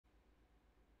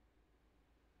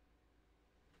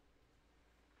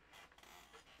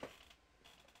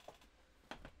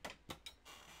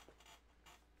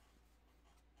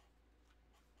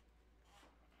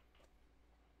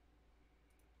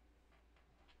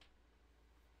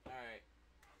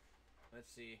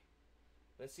Let's see.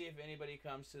 Let's see if anybody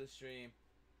comes to the stream.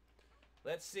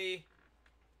 Let's see.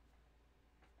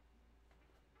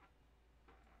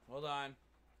 Hold on.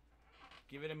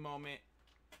 Give it a moment.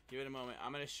 Give it a moment.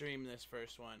 I'm going to stream this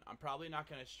first one. I'm probably not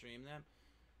going to stream them.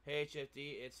 Hey,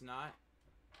 HFD, it's not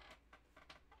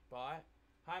bot.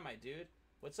 Hi, my dude.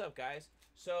 What's up, guys?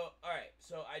 So, alright.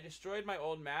 So, I destroyed my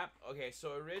old map. Okay,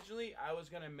 so originally, I was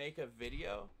going to make a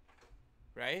video.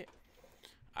 Right?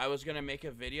 I was going to make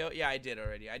a video. Yeah, I did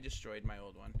already. I destroyed my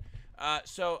old one.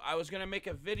 So, I was going to make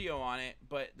a video on it,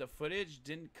 but the footage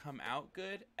didn't come out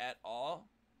good at all.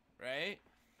 Right?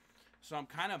 So, I'm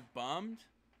kind of bummed.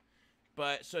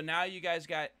 But, so now you guys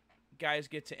get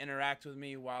to interact with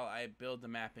me while I build the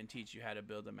map and teach you how to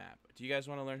build a map. Do you guys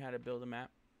want to learn how to build a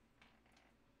map?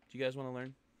 Do you guys want to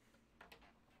learn?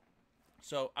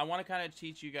 So, I want to kind of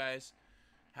teach you guys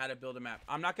how to build a map.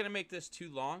 I'm not going to make this too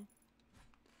long,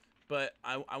 but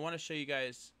I want to show you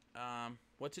guys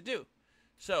what to do.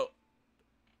 So,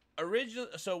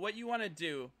 what you want to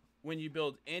do when you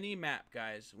build any map,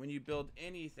 guys, when you build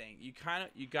anything, you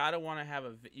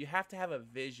have to have a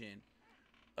vision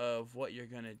of what you're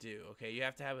going to do, okay? You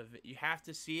have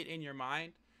to see it in your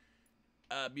mind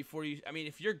before you, I mean,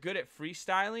 if you're good at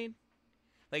freestyling,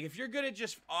 like, if you're good at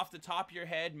just off the top of your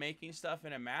head making stuff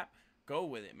in a map, go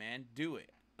with it, man. Do it.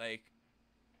 Like,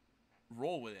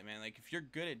 roll with it, man. Like, if you're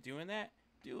good at doing that,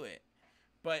 do it.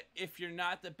 But if you're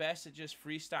not the best at just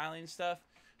freestyling stuff,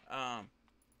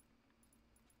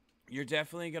 you're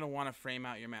definitely going to want to frame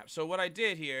out your map. So what I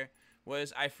did here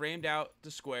was I framed out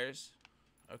the squares,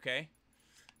 okay?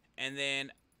 And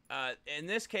then in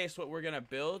this case, what we're going to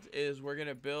build is we're going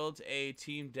to build a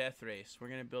team death race. We're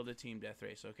going to build a team death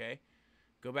race, okay?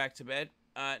 Go back to bed?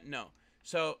 No.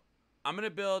 So, I'm going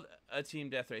to build a team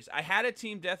death race. I had a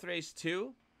team death race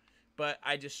too, but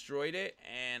I destroyed it,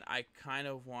 and I kind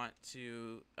of want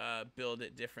to build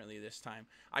it differently this time.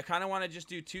 I kind of want to just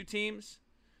do 2 teams,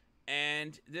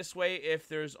 and this way, if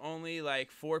there's only like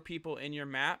 4 people in your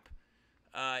map,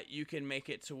 you can make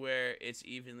it to where it's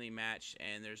evenly matched,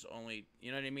 and there's only, you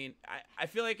know what I mean? I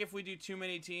feel like if we do too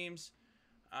many teams,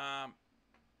 not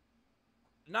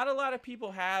a lot of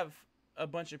people have a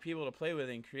bunch of people to play with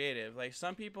in creative. Like,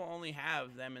 some people only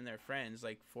have them and their friends,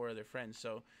 like 4 of their friends.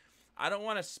 So I don't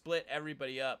want to split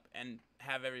everybody up and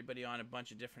have everybody on a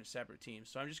bunch of different separate teams.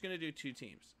 So I'm just going to do 2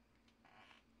 teams.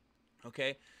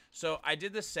 Okay, so I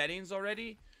did the settings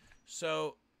already.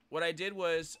 So what I did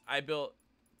was I built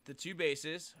the 2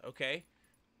 bases. Okay,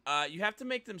 you have to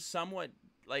make them somewhat,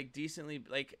 like, decently,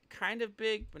 like, kind of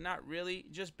big, but not really,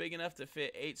 just big enough to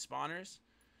fit 8 spawners.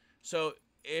 So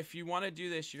if you want to do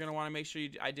this, you're going to want to make sure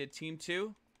I did team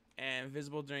 2, and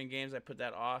visible during games, I put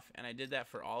that off, and I did that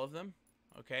for all of them.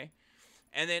 Okay,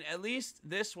 and then at least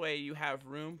this way you have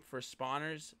room for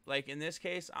spawners. Like, in this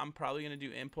case, I'm probably going to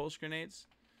do impulse grenades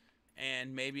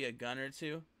and maybe a gun or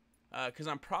 2, because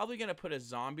I'm probably going to put a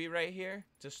zombie right here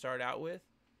to start out with,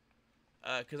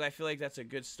 because I feel like that's a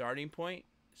good starting point.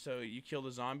 So you kill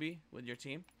the zombie with your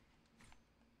team,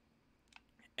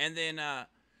 and then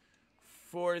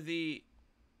for these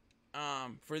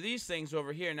things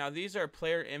over here, now these are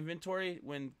player inventory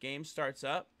when game starts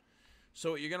up.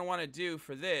 So what you're going to want to do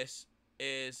for this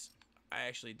is, I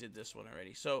actually did this one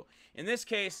already. So in this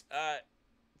case,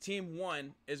 team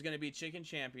 1 is going to be chicken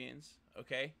champions.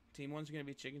 Okay, team 1 is going to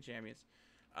be chicken champions.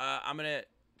 I'm going to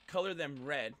color them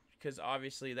red because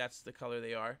obviously that's the color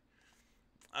they are.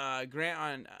 Grant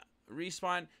on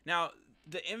respawn. Now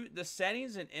the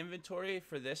settings and inventory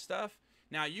for this stuff,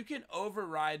 now you can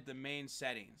override the main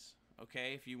settings,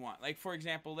 okay, if you want. Like, for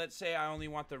example, let's say I only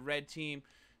want the red team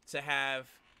to have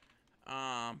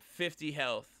 50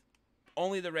 health.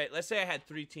 Only the red. Let's say I had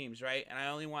 3 teams, right? And I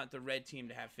only want the red team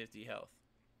to have 50 health.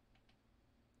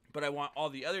 But I want all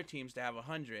the other teams to have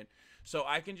 100. So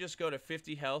I can just go to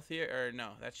 50 health here. Or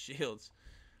no, that's shields.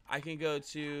 I can go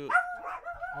to...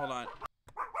 Hold on.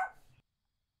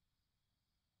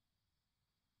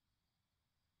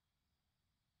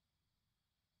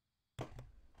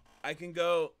 I can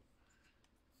go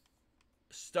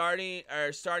starting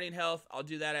health. I'll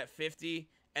do that at 50,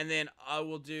 and then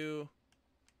we'll do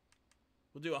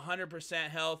 100%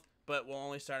 health, but we'll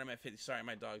only start them at 50. Sorry,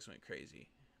 my dogs went crazy.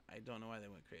 I don't know why they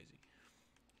went crazy.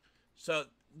 So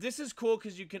this is cool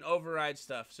because you can override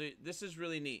stuff. So this is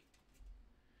really neat.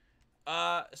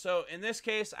 So in this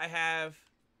case, I have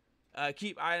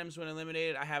keep items when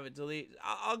eliminated. I have it delete.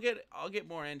 I'll get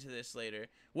more into this later.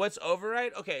 What's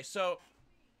override? Okay, so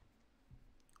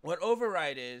what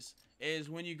override is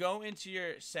when you go into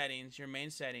your settings, your main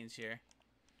settings here,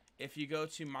 if you go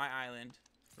to my island,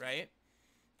 right?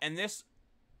 And this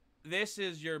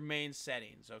is your main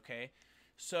settings, okay?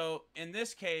 So in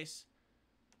this case,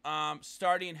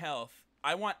 starting health.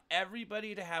 I want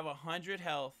everybody to have 100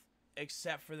 health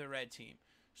except for the red team.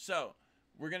 So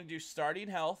we're going to do starting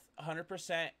health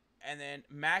 100% and then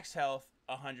max health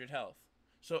 100 health.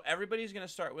 So everybody's going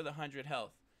to start with 100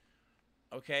 health.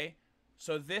 Okay?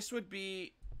 So this would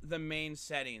be the main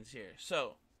settings here.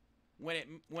 So when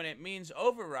it means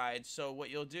override, so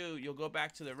what you'll do, you'll go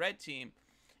back to the red team,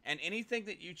 and anything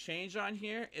that you change on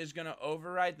here is going to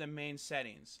override the main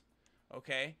settings.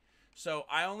 Okay? So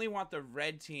I only want the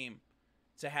red team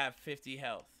to have 50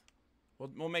 health.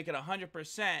 We'll make it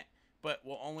 100%, but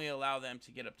we'll only allow them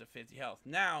to get up to 50 health.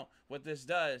 Now, what this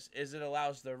does is it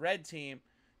allows the red team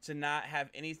to not have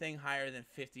anything higher than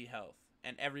 50 health,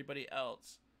 and everybody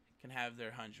else can have their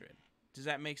 100. Does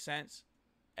that make sense?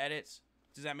 Edits?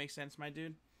 Does that make sense, my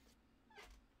dude?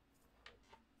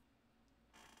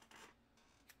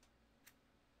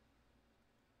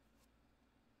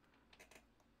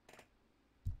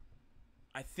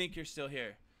 I think you're still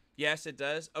here. Yes, it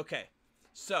does. Okay.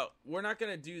 So, we're not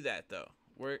going to do that, though.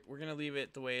 We're going to leave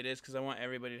it the way it is because I want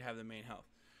everybody to have the main health.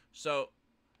 So,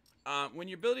 when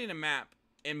you're building a map,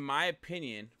 in my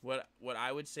opinion, what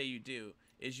I would say you do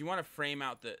is you want to frame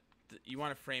out you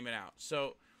want to frame it out.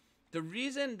 So, the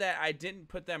reason that I didn't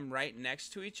put them right next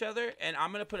to each other, and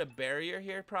I'm going to put a barrier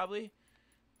here probably,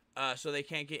 so they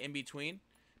can't get in between.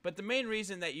 But the main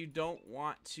reason that you don't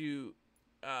want to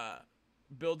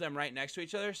build them right next to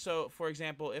each other, so for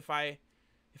example, if I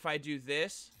do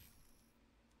this,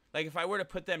 like if I were to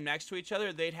put them next to each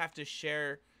other, they'd have to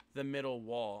share the middle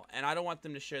wall, and I don't want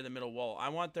them to share the middle wall. I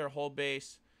want their whole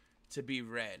base to be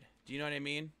red. Do you know what I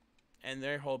mean? And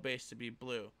their whole base to be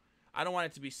blue. I don't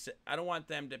want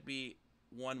them to be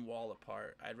one wall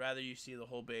apart. I'd rather you see the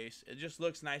whole base. It just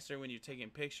looks nicer when you're taking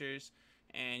pictures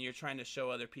and you're trying to show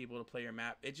other people to play your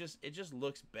map. It just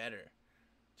looks better.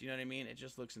 Do you know what I mean? It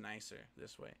just looks nicer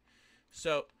this way.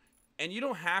 So, and you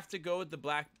don't have to go with the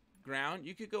black ground.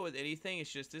 You could go with anything.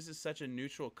 It's just this is such a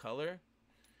neutral color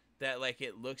that like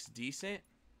it looks decent.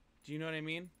 Do you know what I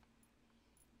mean?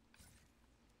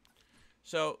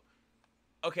 So,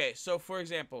 okay, so for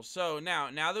example, so now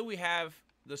that we have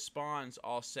the spawns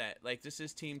all set, like this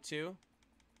is team 2.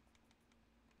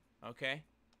 Okay.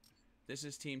 This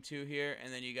is team 2 here,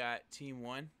 and then you got team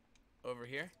 1 over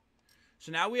here.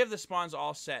 So now we have the spawns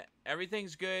all set.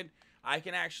 Everything's good. I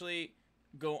can actually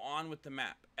go on with the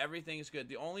map. Everything is good.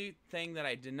 The only thing that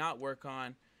I did not work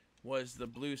on was the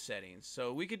blue settings.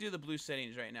 So we could do the blue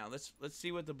settings right now. Let's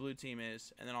see what the blue team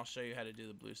is, and then I'll show you how to do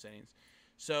the blue settings.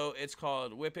 So it's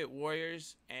called Whip It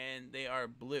Warriors, and they are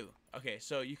blue. Okay,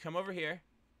 so you come over here.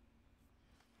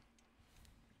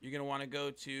 You're going to want to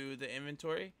go to the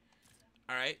inventory.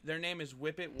 All right, their name is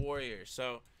Whip It Warriors.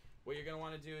 So what you're going to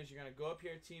want to do is you're going to go up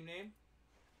here, team name.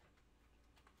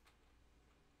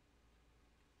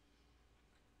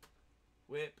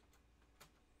 Whip.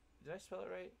 Did I spell it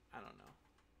right? I don't know.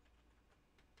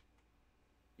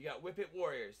 You got Whip It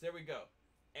Warriors. There we go.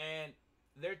 And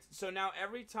so now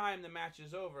every time the match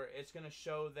is over, it's going to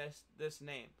show this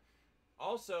name.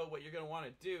 Also, what you're going to want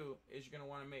to do is you're going to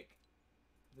want to make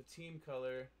the team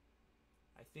color,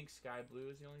 I think sky blue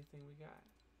is the only thing we got.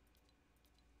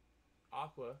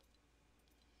 Aqua.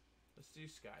 Let's do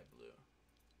sky blue.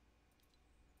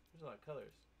 There's a lot of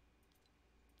colors.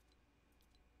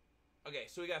 Okay,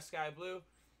 so we got sky blue.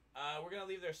 We're going to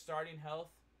leave their starting health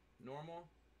normal.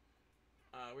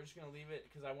 We're just going to leave it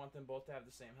because I want them both to have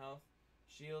the same health.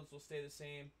 Shields will stay the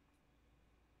same.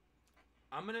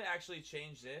 I'm going to actually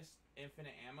change this,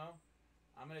 infinite ammo.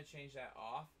 I'm going to change that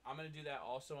off. I'm going to do that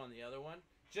also on the other one,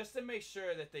 just to make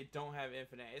sure that they don't have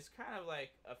infinite. It's kind of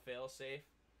like a fail-safe.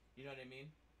 You know what I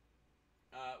mean?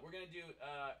 We're going to do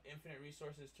infinite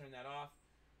resources, turn that off.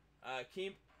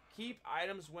 Keep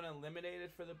items when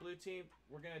eliminated for the blue team.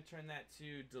 We're going to turn that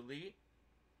to delete.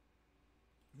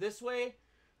 This way,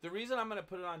 the reason I'm going to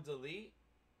put it on delete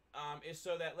is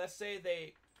so that, let's say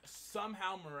they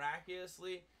somehow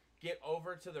miraculously get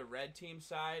over to the red team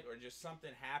side, or just something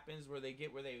happens where they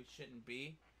get where they shouldn't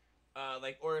be.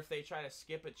 Or if they try to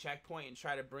skip a checkpoint and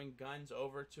try to bring guns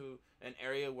over to an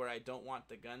area where I don't want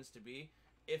the guns to be.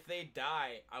 If they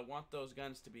die, I want those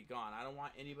guns to be gone. I don't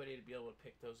want anybody to be able to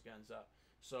pick those guns up.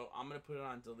 So I'm going to put it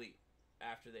on delete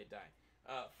after they die.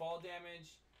 Fall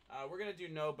damage, we're going to do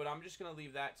no, but I'm just going to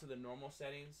leave that to the normal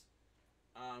settings.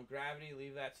 Gravity,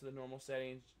 leave that to the normal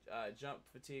settings. Jump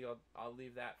fatigue, I'll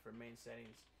leave that for main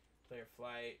settings. Player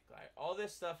flight, all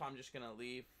this stuff I'm just going to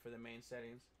leave for the main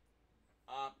settings.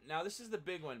 Now this is the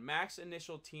big one, max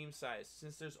initial team size.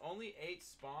 Since there's only 8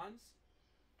 spawns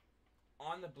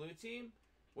on the blue team,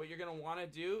 what you're going to want to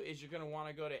do is you're going to want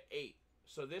to go to 8.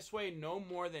 So this way, no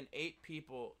more than 8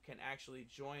 people can actually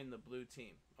join the blue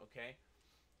team, okay?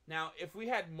 Now, if we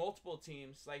had multiple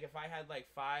teams, like if I had like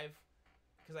 5,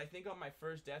 because I think on my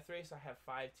first death race, I have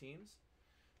 5 teams.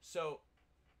 So,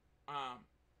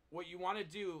 what you want to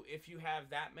do if you have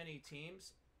that many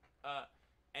teams,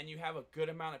 and you have a good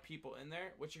amount of people in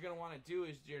there, what you're going to want to do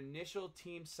is your initial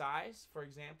team size, for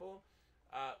example,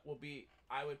 will be,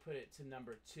 I would put it to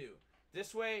number 2.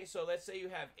 This way, so let's say you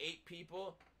have 8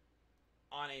 people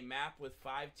on a map with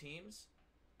 5 teams,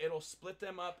 it'll split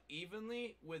them up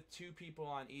evenly with 2 people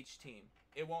on each team.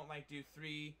 It won't like do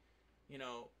 3, you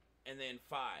know, and then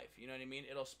 5, you know what I mean?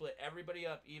 It'll split everybody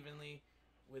up evenly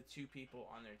with 2 people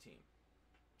on their team.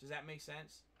 Does that make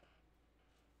sense?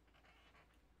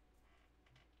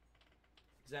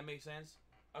 Does that make sense?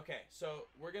 Okay, so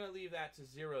we're going to leave that to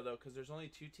 0 though, because there's only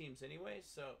 2 teams anyways,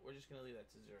 so we're just going to leave that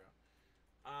to 0.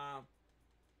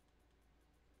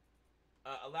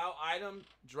 Allow item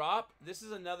drop. This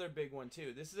is another big one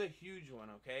too. This is a huge one,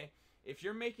 okay? If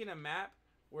you're making a map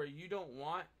where you don't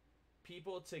want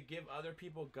people to give other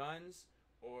people guns,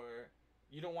 or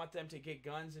you don't want them to get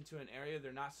guns into an area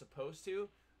they're not supposed to,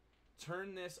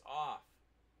 turn this off.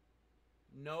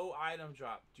 No item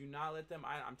drop. Do not let them,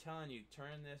 I'm telling you,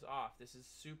 turn this off. This is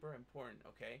super important,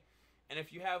 okay? And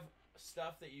if you have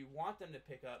stuff that you want them to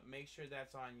pick up, make sure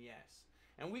that's on yes.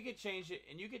 And we could change it,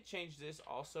 and you could change this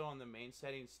also on the main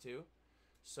settings too.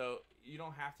 So you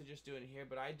don't have to just do it here,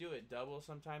 but I do it double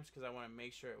sometimes because I want to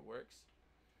make sure it works.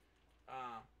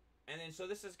 And then, so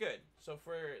this is good. So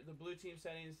for the blue team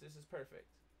settings, this is perfect.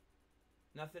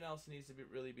 Nothing else needs to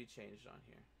really be changed on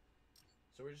here.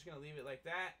 So we're just going to leave it like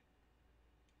that.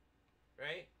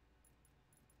 Right?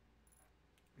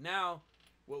 Now,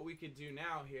 what we could do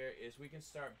now here is we can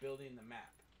start building the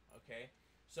map. Okay?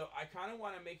 So I kind of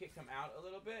want to make it come out a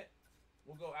little bit.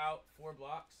 We'll go out 4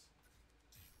 blocks.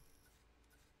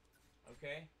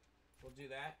 Okay? We'll do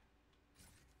that.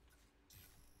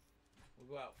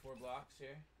 We'll go out 4 blocks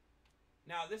here.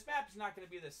 Now, this map is not going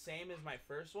to be the same as my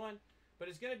first one, but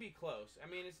it's going to be close. I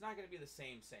mean, it's not going to be the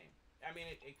same. I mean,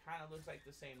 it kind of looks like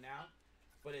the same now,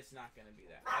 but it's not going to be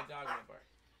that. My dog will bark.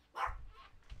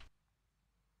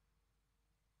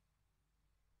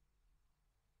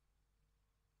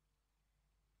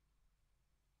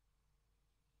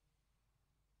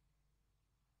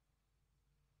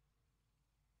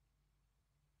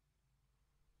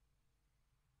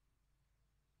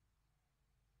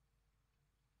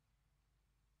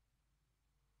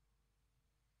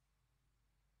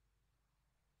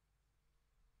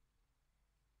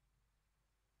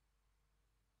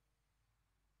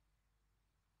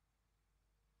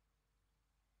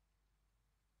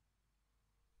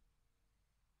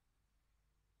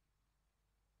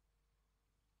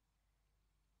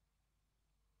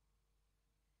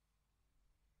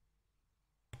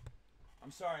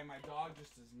 I'm sorry, my dog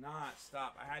just does not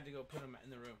stop. I had to go put him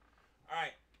in the room.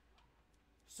 Alright.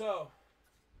 So,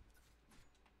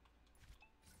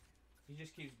 he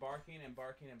just keeps barking and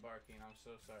barking and barking. I'm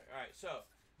so sorry. Alright, so,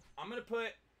 I'm going to put,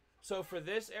 so for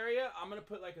this area, I'm going to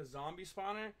put like a zombie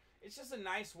spawner. It's just a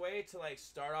nice way to like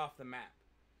start off the map.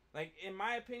 Like, in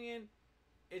my opinion,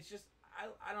 it's just,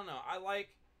 I don't know. I like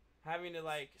having to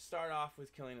like start off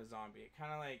with killing a zombie. It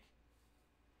kind of like,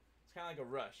 it's kind of like a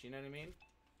rush, you know what I mean?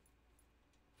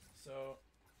 So,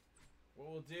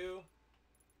 what we'll do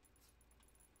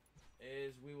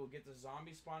is we will get the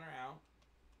zombie spawner out.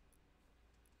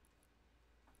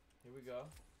 Here we go.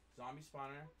 Zombie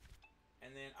spawner.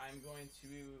 And then I'm going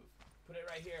to put it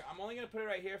right here. I'm only going to put it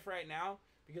right here for right now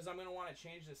because I'm going to want to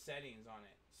change the settings on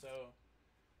it. So,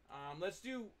 let's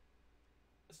do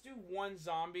 1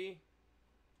 zombie.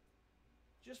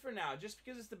 Just for now. Just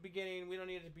because it's the beginning, we don't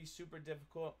need it to be super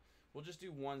difficult. We'll just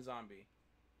do 1 zombie.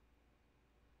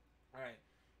 Alright,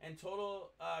 and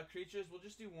total creatures, we'll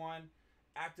just do 1.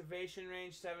 Activation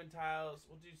range, 7 tiles.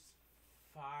 We'll do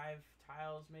 5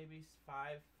 tiles, maybe.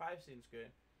 5 seems good.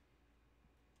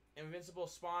 Invincible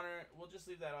spawner, we'll just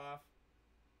leave that off.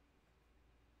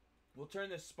 We'll turn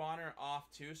the spawner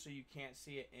off too, so you can't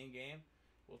see it in-game.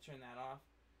 We'll turn that off.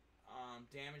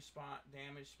 Damage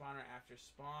spawner after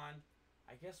spawn.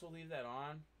 I guess we'll leave that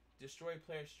on. Destroy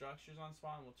player structures on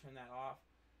spawn, we'll turn that off.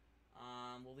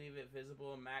 We'll leave it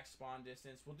visible. Max spawn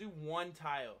distance. We'll do 1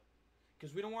 tile,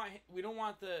 because we don't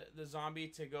want the zombie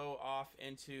to go off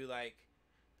into like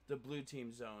the blue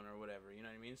team zone or whatever. You know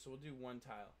what I mean? So we'll do 1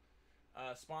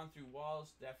 tile. Spawn through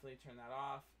walls. Definitely turn that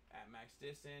off at max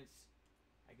distance.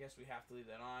 I guess we have to leave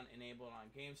that on. Enable it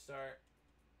on game start.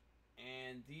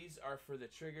 And these are for the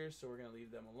triggers, so we're gonna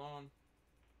leave them alone.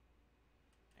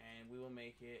 And we will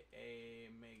make it a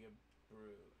mega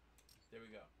brew. There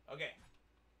we go. Okay.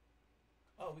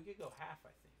 Oh, we could go half,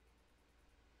 I think.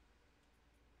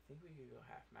 I think we could go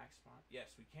half. Max spawn.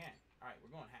 Yes, we can. Alright, we're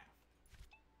going half.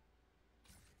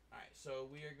 Alright,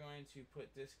 so we are going to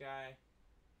put this guy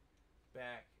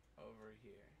back over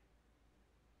here.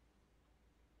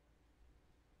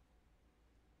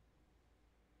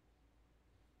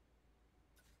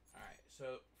 Alright,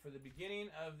 so for the beginning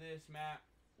of this map,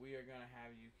 we are going to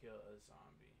have you kill a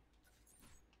zombie.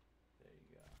 There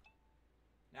you go.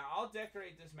 Now, I'll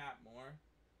decorate this map more.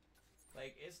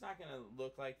 Like, it's not going to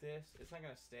look like this. It's not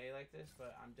going to stay like this,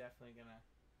 but I'm definitely going to...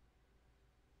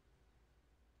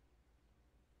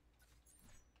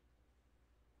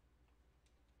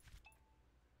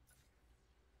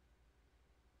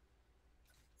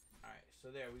 Alright, so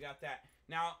there, we got that.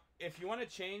 Now, if you want to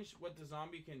change what the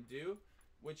zombie can do,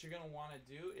 what you're going to want to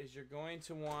do is you're going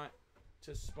to want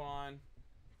to spawn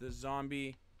the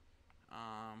zombie...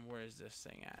 where is this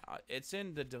thing at? It's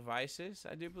in the devices,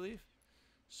 I do believe.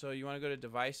 So you want to go to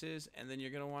devices, and then you're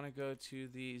going to want to go to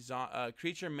the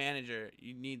creature manager.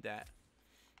 You need that.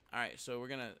 Alright, so we're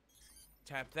going to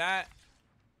tap that.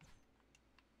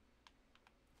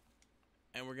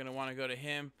 And we're going to want to go to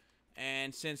him.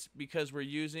 And because we're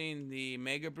using the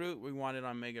Mega Brute, we want it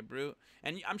on Mega Brute.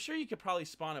 And I'm sure you could probably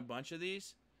spawn a bunch of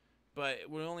these, but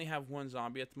we only have one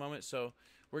zombie at the moment. So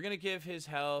we're going to give his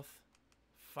health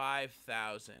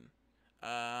 5,000.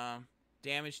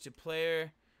 Damage to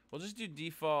player. We'll just do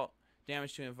default.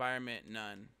 Damage to environment,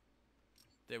 none.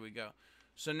 There we go.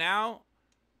 So now,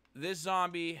 this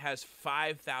zombie has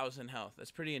 5,000 health.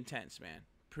 That's pretty intense, man.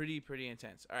 Pretty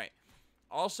intense. Alright.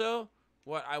 Also,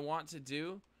 what I want to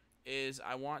do is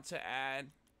I want to add...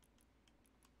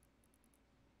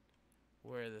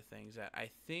 Where are the things at? I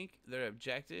think they're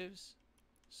objectives.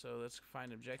 So let's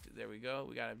find objective. There we go.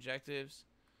 We got objectives.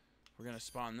 We're going to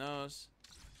spawn those.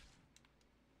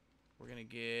 We're going to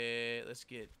get... Let's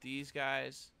get these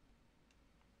guys.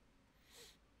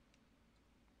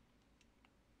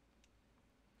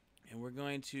 And we're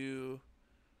going to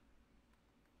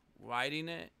widen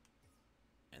it.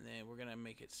 And then we're going to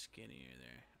make it skinnier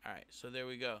there. Alright, so there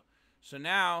we go. So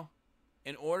now,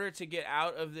 in order to get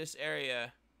out of this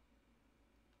area,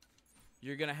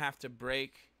 you're going to have to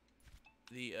break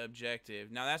the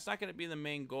objective. Now, that's not going to be the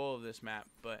main goal of this map,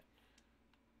 but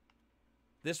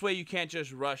this way you can't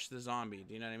just rush the zombie.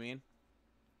 Do you know what I mean?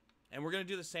 And we're going to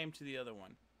do the same to the other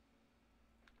one.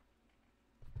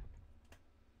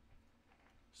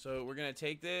 So we're going to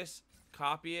take this,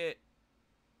 copy it,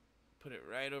 put it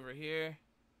right over here.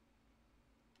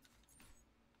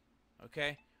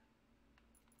 Okay.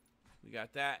 We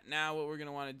got that. Now what we're going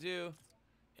to want to do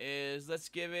is let's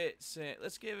give it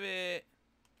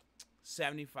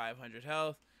 7,500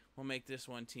 health. We'll make this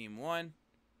one team 1.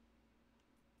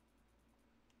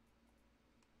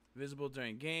 Visible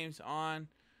during games, on.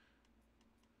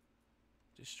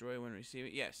 Destroy when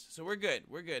receiving. Yes, so we're good.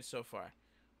 We're good so far.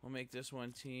 We'll make this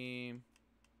one team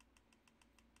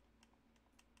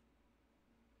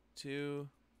 2.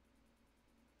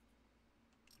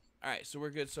 Alright, so we're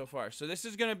good so far. So this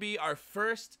is going to be our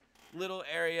first little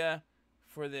area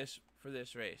for this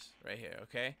race right here,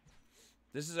 okay?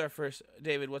 This is our first...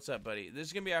 David, what's up, buddy? This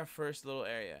is going to be our first little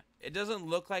area. It doesn't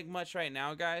look like much right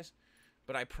now, guys,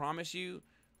 but I promise you,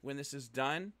 when this is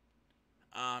done,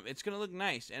 it's going to look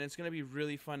nice, and it's going to be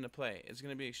really fun to play. It's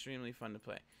going to be extremely fun to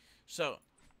play. So,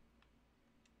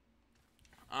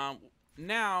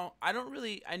 now, I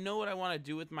know what I want to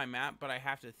do with my map, but I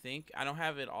have to think. I don't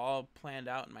have it all planned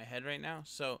out in my head right now.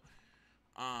 So,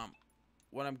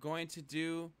 what I'm going to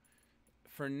do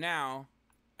for now,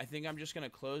 I think I'm just going to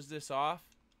close this off.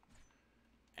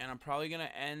 And I'm probably going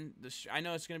to end this. I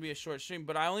know it's going to be a short stream,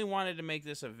 but I only wanted to make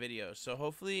this a video. So,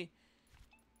 hopefully,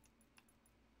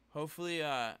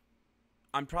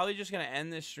 I'm probably just going to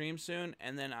end this stream soon.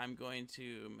 And then I'm going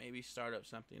to maybe start up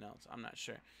something else. I'm not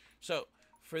sure. So,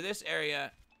 for this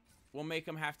area, we'll make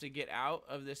them have to get out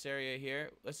of this area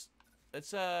here. Let's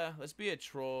be a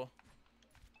troll.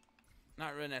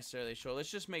 Not really necessarily a troll.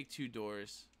 Let's just make 2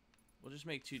 doors. We'll just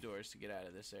make 2 doors to get out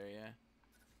of this area.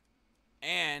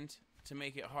 And to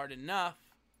make it hard enough,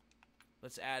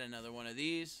 let's add another one of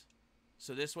these.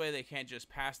 So this way they can't just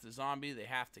pass the zombie. They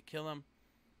have to kill him.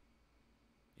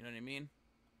 You know what I mean?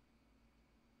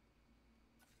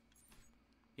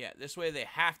 Yeah, this way they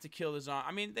have to kill the zombie.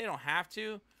 I mean, they don't have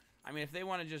to. I mean, if they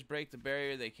want to just break the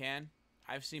barrier, they can.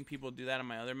 I've seen people do that on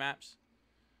my other maps.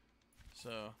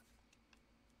 So,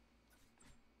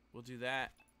 we'll do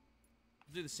that.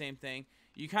 We'll do the same thing.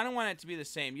 You kind of want it to be the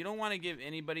same. You don't want to give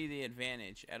anybody the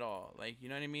advantage at all. Like, you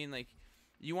know what I mean? Like,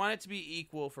 you want it to be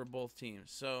equal for both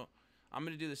teams. So, I'm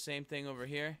going to do the same thing over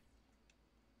here.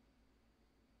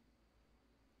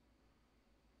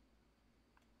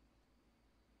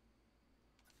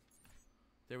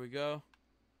 There we go.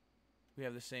 We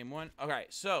have the same one. Okay,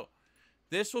 so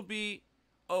this will be...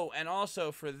 Oh, and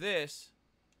also for this,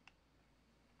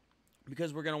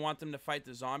 because we're going to want them to fight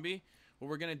the zombie, what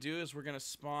we're going to do is we're going to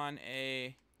spawn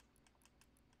a...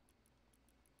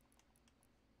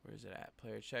 Where is it at?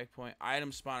 Player checkpoint.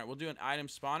 Item spawner. We'll do an item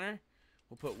spawner.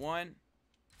 We'll put 1,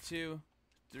 2,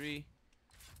 3,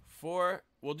 4.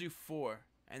 We'll do 4.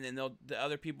 And then the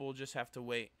other people will just have to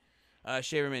wait.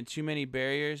 Shaverman, too many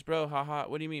barriers, bro. Haha.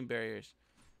 What do you mean barriers?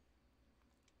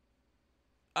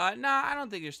 Nah, I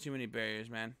don't think there's too many barriers,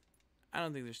 man. I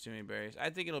don't think there's too many barriers. I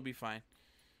think it'll be fine.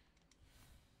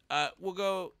 We'll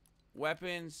go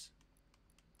weapons.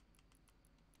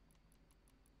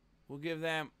 We'll give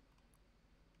them...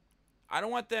 I don't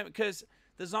want them... Because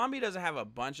the zombie doesn't have a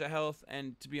bunch of health.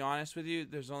 And to be honest with you,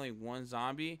 there's only one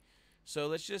zombie. So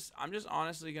let's just... I'm just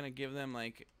honestly going to give them,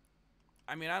 like...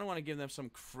 I mean, I don't want to give them some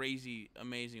crazy,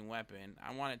 amazing weapon.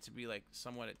 I want it to be, like,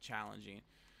 somewhat challenging.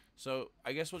 So,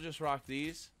 I guess we'll just rock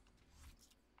these.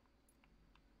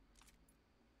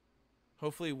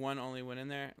 Hopefully one only went in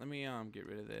there. Let me get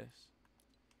rid of this.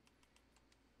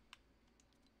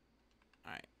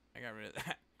 Alright, I got rid of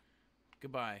that.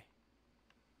 Goodbye.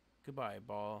 Goodbye,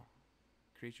 ball.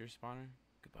 Creature spawner.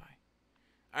 Goodbye.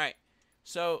 Alright,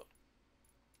 so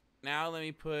now let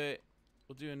me put...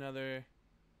 We'll do another...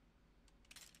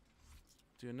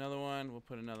 Do another one. We'll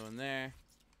put another one there.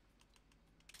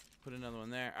 Put another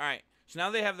one there. Alright. So now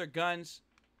they have their guns.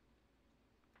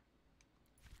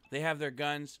 They have their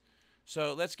guns.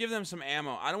 So let's give them some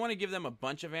ammo. I don't want to give them a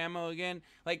bunch of ammo again.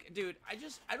 Like, dude,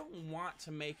 I don't want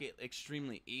to make it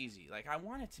extremely easy. Like, I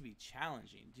want it to be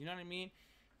challenging. Do you know what I mean?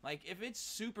 Like, if it's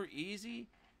super easy,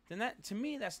 then that, to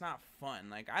me, that's not fun.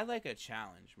 Like, I like a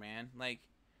challenge, man. Like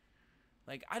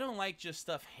I don't like just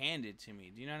stuff handed to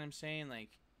me. Do you know what I'm saying? Like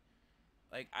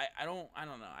I don't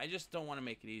know. I just don't want to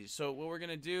make it easy. So what we're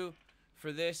gonna do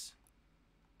for this,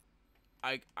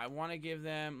 I want to give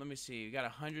them. Let me see. We got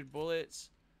 100 bullets.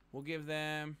 We'll give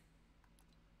them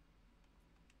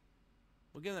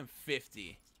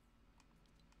 50.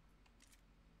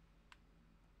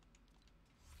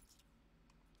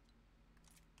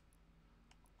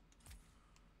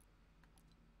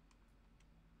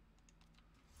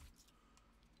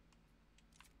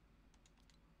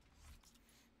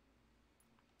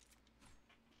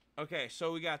 Okay,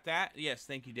 so we got that. Yes,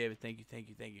 thank you, David. Thank you, thank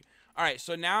you, thank you. All right,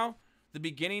 so now the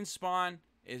beginning spawn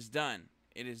is done.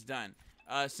 It is done.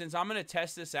 Since I'm going to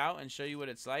test this out and show you what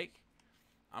it's like,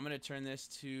 I'm going to turn this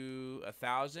to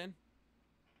 1,000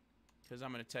 because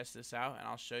I'm going to test this out and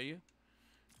I'll show you.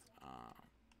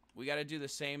 We got to do the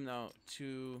same, though,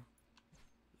 to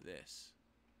this.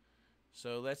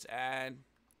 So let's add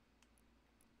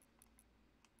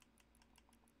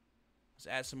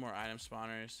some more item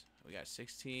spawners. We got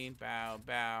 16. Bow,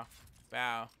 bow,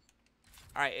 bow.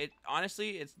 All right.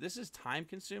 Honestly, this is time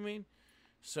consuming.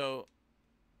 So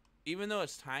even though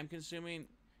it's time consuming,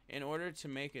 in order to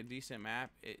make a decent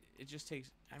map, it just takes.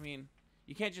 I mean,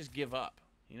 you can't just give up.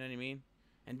 You know what I mean?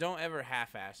 And don't ever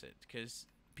half-ass it, because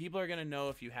people are gonna know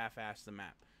if you half-ass the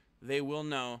map. They will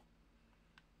know,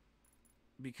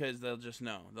 because they'll just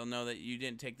know. They'll know that you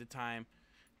didn't take the time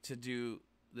to do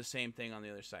the same thing on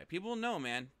the other side. People will know,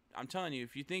 man. I'm telling you,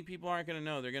 if you think people aren't going to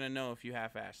know, they're going to know if you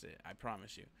half-assed it. I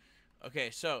promise you. Okay,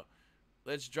 so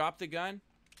let's drop the gun.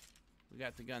 We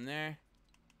got the gun there.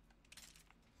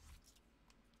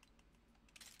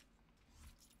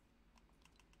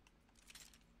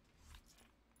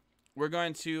 We're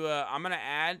going to, I'm going to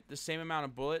add the same amount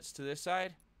of bullets to this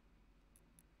side.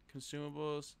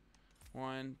 Consumables.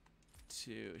 1,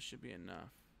 2. It should be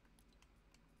enough.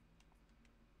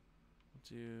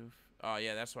 Oh,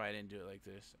 yeah, that's why I didn't do it like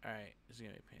this. All right, this is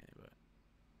going to be a pain in the butt.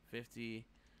 50.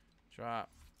 Drop.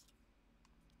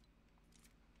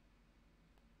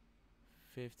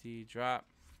 50. Drop.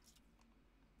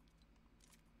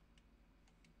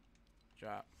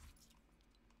 Drop.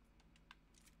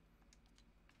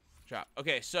 Drop.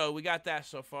 Okay, so we got that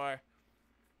so far.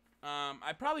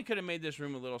 I probably could have made this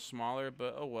room a little smaller,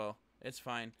 but oh well. It's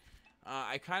fine.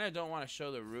 I kind of don't want to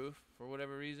show the roof for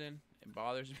whatever reason. It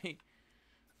bothers me.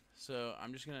 So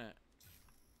I'm just gonna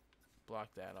block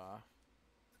that off.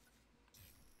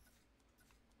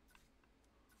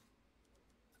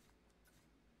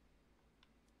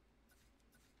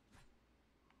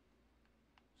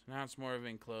 So now it's more of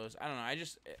enclosed. I don't know.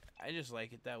 I just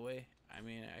like it that way. I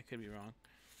mean, I could be wrong.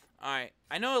 All right.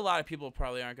 I know a lot of people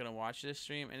probably aren't gonna watch this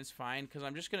stream, and it's fine because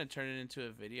I'm just gonna turn it into a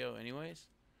video anyways.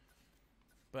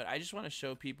 But I just want to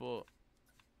show people.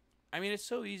 I mean, it's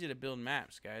so easy to build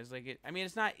maps, guys. Like, I mean,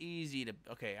 it's not easy to...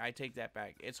 Okay, I take that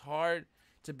back. It's hard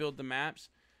to build the maps,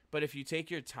 but if you take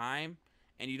your time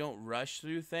and you don't rush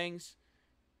through things,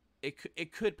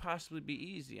 it could possibly be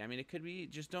easy. I mean, it could be.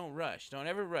 Just don't rush. Don't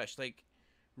ever rush. Like,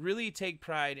 really take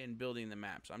pride in building the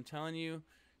maps. I'm telling you,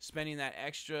 spending that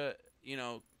extra, you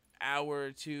know, hour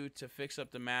or two to fix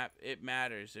up the map, it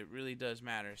matters. It really does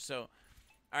matter. So,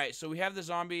 all right. So we have the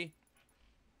zombie.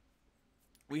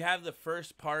 We have the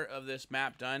first part of this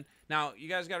map done. Now, you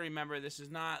guys got to remember, this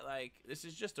is not like, this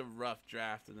is just a rough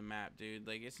draft of the map, dude.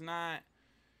 Like, it's not,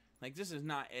 like, this is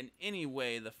not in any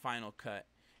way the final cut.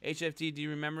 HFD, do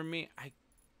you remember me?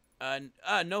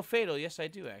 No fatal. Yes, I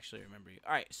do actually remember you.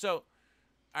 All right, so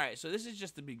this is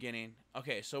just the beginning.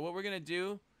 Okay, so what we're going to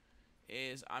do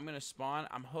is I'm going to spawn.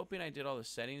 I'm hoping I did all the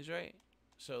settings right.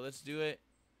 So let's do it.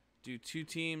 Do 2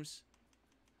 teams.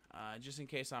 Just in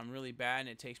case I'm really bad and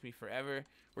it takes me forever.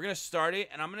 We're going to start it,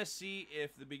 and I'm going to see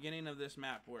if the beginning of this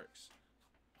map works.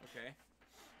 Okay.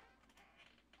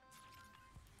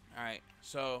 All right,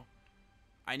 so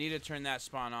I need to turn that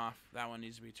spawn off. That one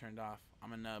needs to be turned off.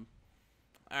 I'm a nub.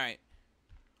 All right.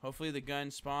 Hopefully the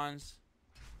gun spawns.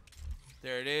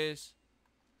 There it is.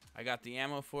 I got the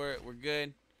ammo for it. We're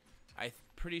good. I'm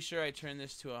pretty sure I turned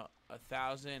this to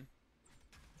 1,000.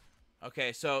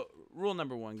 Okay, so rule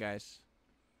number 1, guys.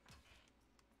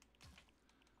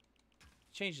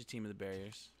 Change the team of the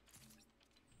barriers.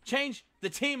 Change the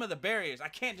team of the barriers. I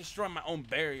can't destroy my own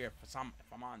barrier if I'm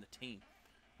on the team.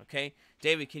 Okay?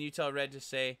 David, can you tell Red to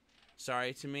say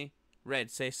sorry to me? Red,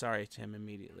 say sorry to him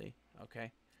immediately.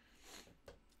 Okay?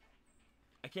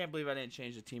 I can't believe I didn't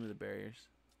change the team of the barriers.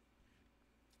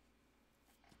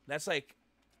 That's like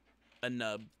a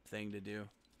nub thing to do.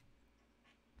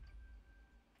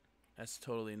 That's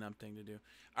totally a nub thing to do.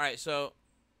 Alright, so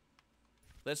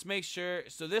let's make sure.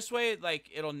 So this way, like,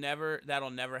 that'll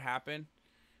never happen.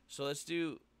 So let's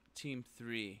do team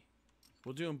 3.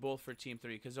 We'll do them both for team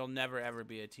 3 because there'll never ever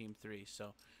be a team 3.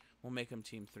 So we'll make them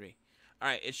team 3. All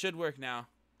right, it should work now.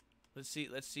 Let's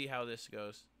see how this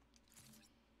goes.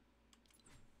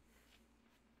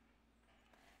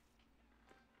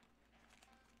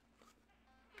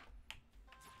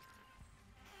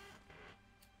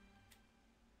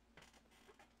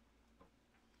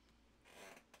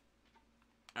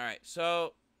 All right,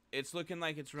 so it's looking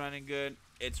like it's running good.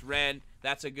 It's red.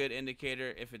 That's a good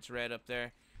indicator if it's red up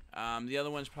there. The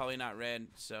other one's probably not red,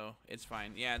 so it's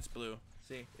fine. Yeah, it's blue.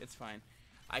 See, it's fine.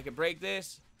 I can break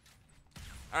this.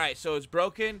 All right, so it's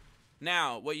broken.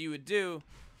 Now, what you would do,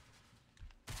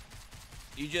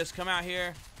 you just come out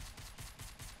here.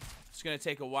 It's going to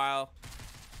take a while,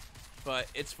 but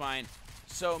it's fine.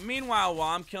 So, meanwhile,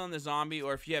 while I'm killing the zombie,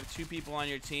 or if you have 2 people on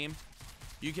your team,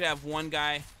 you could have one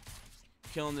guy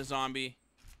killing the zombie,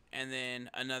 and then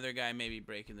another guy maybe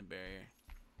breaking the barrier.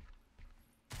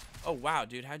 Oh, wow,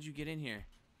 dude. How'd you get in here?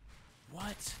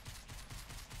 What?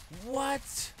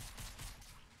 What?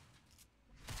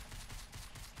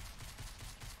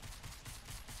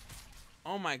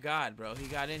 Oh, my God, bro. He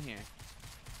got in here.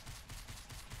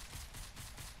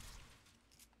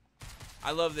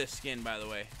 I love this skin, by the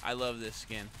way. I love this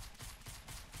skin.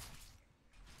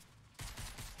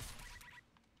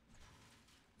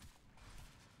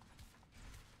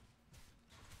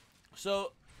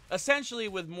 So, essentially,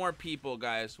 with more people,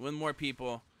 guys, with more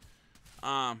people,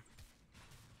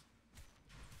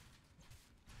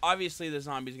 obviously the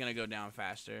zombie's gonna go down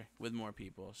faster with more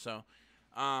people. So,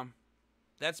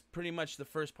 that's pretty much the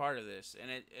first part of this,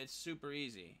 and it's super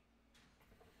easy.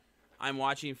 I'm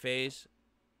watching FaZe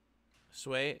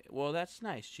Sway. Well, that's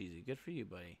nice, Cheesy. Good for you,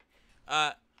 buddy.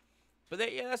 But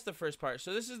yeah, that's the first part.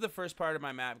 So this is the first part of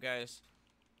my map, guys.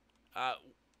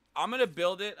 I'm going to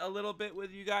build it a little bit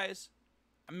with you guys.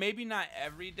 Maybe not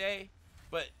every day,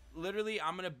 but literally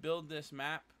I'm going to build this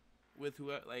map with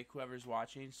whoever's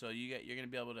watching. So you're going to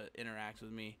be able to interact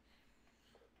with me.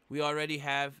 We already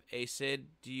have a Sid.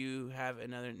 Do you have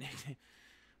another nickname?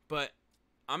 But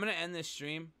I'm going to end this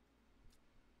stream.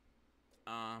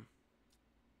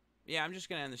 Yeah, I'm just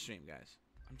going to end the stream, guys.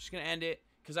 I'm just going to end it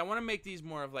because I want to make these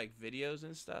more of like videos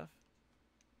and stuff.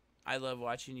 I love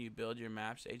watching you build your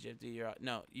maps. HFD, you're out.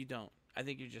 No, you don't. I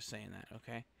think you're just saying that,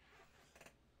 okay?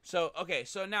 So, okay,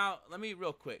 so now let me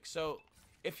real quick. So,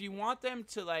 if you want them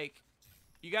to like,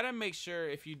 you got to make sure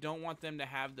if you don't want them to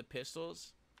have the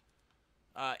pistols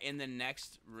in the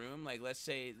next room, like let's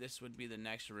say this would be the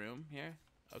next room here,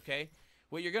 okay?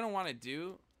 What you're going to want to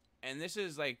do, and this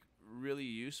is like really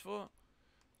useful,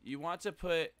 you want to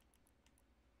put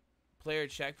player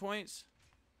checkpoints.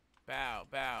 Bow,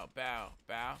 bow, bow,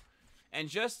 bow. And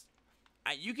just,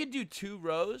 you can do 2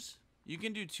 rows. You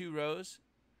can do 2 rows.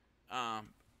 I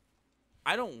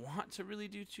don't want to really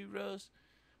do 2 rows.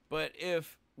 But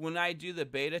when I do the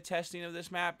beta testing of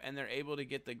this map and they're able to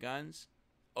get the guns,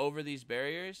 over these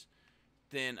barriers,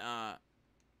 then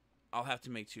I'll have to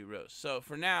make 2 rows. So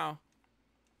for now,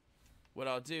 what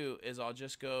I'll do is I'll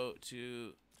just go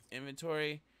to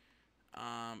inventory,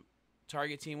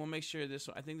 target team. We'll make sure this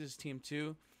one, I think this is team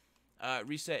 2.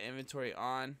 Reset inventory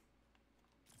on.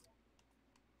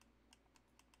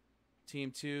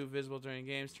 Team 2, visible during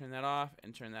games. Turn that off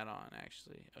and turn that on,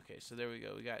 actually. Okay, so there we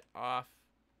go. We got off.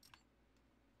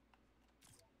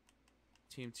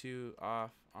 Team 2,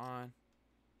 off, on.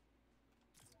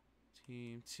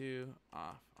 Team 2,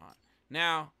 off, on.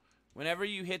 Now, whenever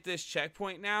you hit this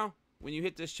checkpoint now, when you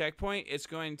hit this checkpoint, it's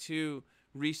going to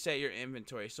reset your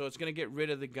inventory. So it's going to get rid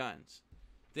of the guns.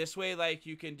 This way, like,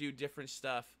 you can do different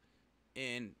stuff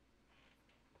in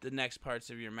the next parts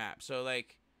of your map. So,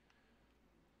 like,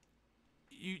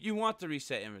 you want the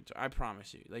reset inventory. I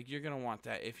promise you. Like, you're going to want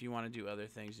that if you want to do other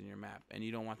things in your map and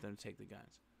you don't want them to take the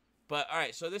guns. But,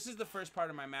 alright, so this is the first part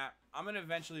of my map. I'm going to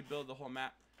eventually build the whole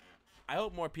map. I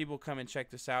hope more people come and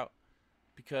check this out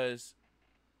because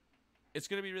it's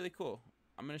going to be really cool.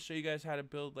 I'm going to show you guys how to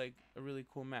build, like, a really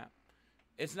cool map.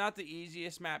 It's not the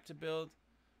easiest map to build,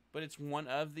 but it's one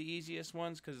of the easiest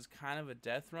ones because it's kind of a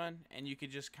death run, and you could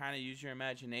just kind of use your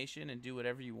imagination and do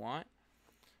whatever you want.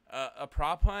 A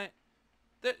prop hunt,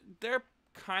 they're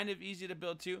kind of easy to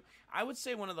build too. I would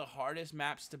say one of the hardest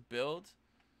maps to build,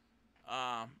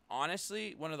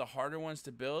 honestly, one of the harder ones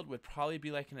to build would probably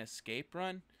be like an escape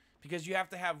run because you have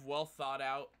to have well thought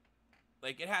out.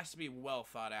 Like, it has to be well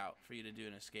thought out for you to do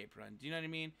an escape run. Do you know what I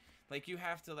mean? Like, you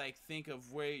have to, like, think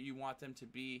of where you want them to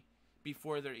be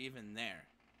before they're even there.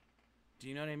 Do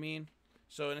you know what I mean?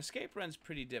 So an escape run's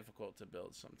pretty difficult to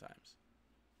build sometimes.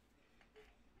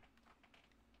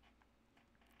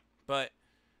 But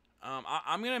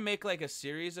I'm going to make, like, a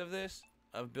series of this,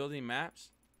 of building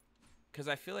maps, because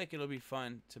I feel like it'll be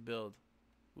fun to build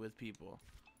with people,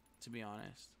 to be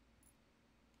honest.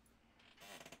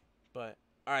 But,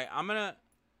 alright, I'm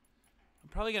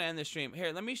probably going to end the stream.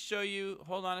 Here, let me show you.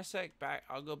 Hold on a sec.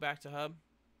 I'll go back to hub.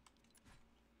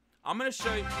 I'm going to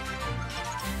show you.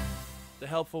 The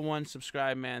helpful one,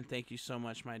 subscribe, man. Thank you so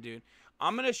much, my dude.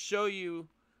 I'm going to show you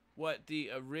what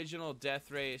the original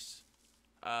death race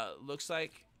looks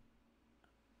like.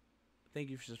 Thank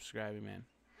you for subscribing, man.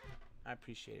 I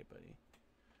appreciate it, buddy.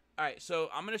 Alright, so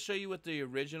I'm going to show you what the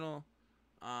original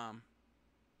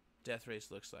death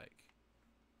race looks like.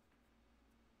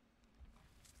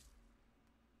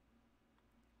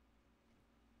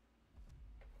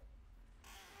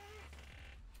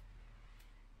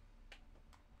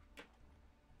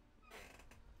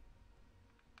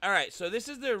 Alright, so this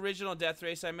is the original death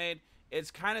race I made.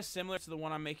 It's kind of similar to the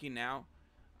one I'm making now.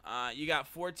 You got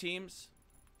 4 teams.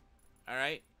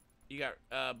 Alright. You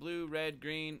got blue, red,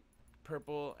 green,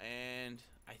 purple, and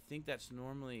I think that's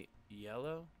normally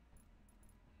yellow.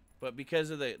 But because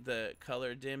of the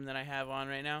color dim that I have on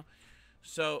right now.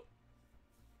 So,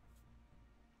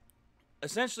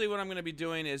 essentially what I'm going to be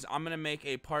doing is I'm going to make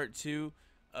a part 2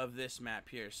 of this map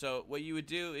here. So, what you would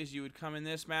do is you would come in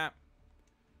this map.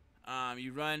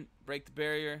 You run, break the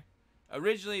barrier.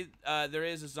 Originally, there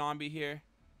is a zombie here,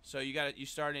 so you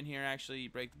start in here. Actually, you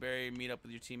break the barrier, meet up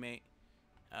with your teammate.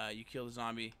 You kill the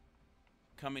zombie.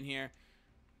 Come in here.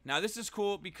 Now this is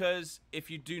cool because if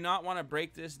you do not want to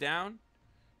break this down,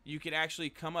 you could actually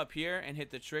come up here and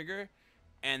hit the trigger,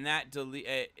 and that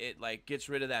it like gets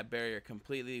rid of that barrier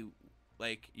completely.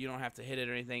 Like, you don't have to hit it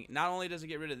or anything. Not only does it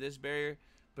get rid of this barrier,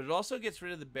 but it also gets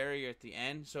rid of the barrier at the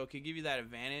end, so it could give you that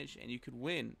advantage, and you could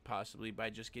win, possibly, by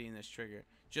just getting this trigger.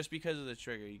 Just because of the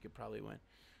trigger, you could probably win.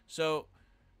 So,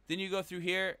 then you go through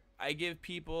here. I give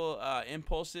people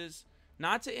impulses.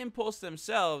 Not to impulse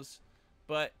themselves,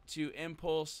 but to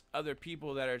impulse other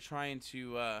people that are trying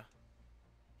to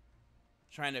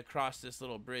cross this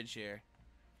little bridge here.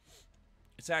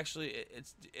 It's actually,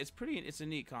 it's a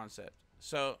neat concept.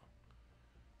 So,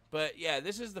 but yeah,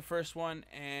 this is the first one,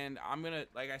 and I'm gonna,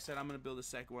 like I said, I'm gonna build a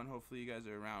second one. Hopefully you guys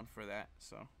are around for that.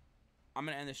 So I'm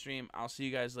gonna end the stream. I'll see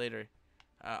you guys later.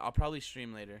 I'll probably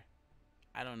stream later.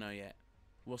 I don't know yet.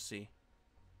 We'll see.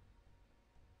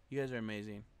 You guys are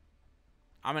amazing.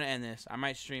 I'm gonna end this. I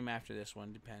might stream after this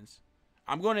one. Depends.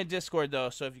 I'm going to Discord though,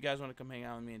 so if you guys want to come hang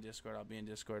out with me in Discord, I'll be in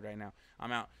Discord right now.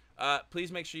 I'm out.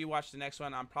 Please make sure you watch the next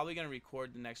one. I'm probably gonna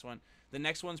record the next one. The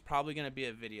next one's probably gonna be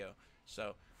a video.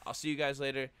 So I'll see you guys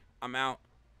later. I'm out.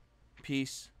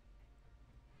 Peace.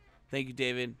 Thank you,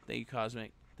 David. Thank you,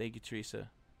 Cosmic. Thank you,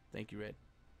 Teresa. Thank you, Red.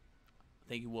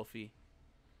 Thank you, Wolfie.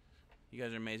 You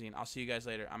guys are amazing. I'll see you guys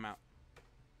later. I'm out.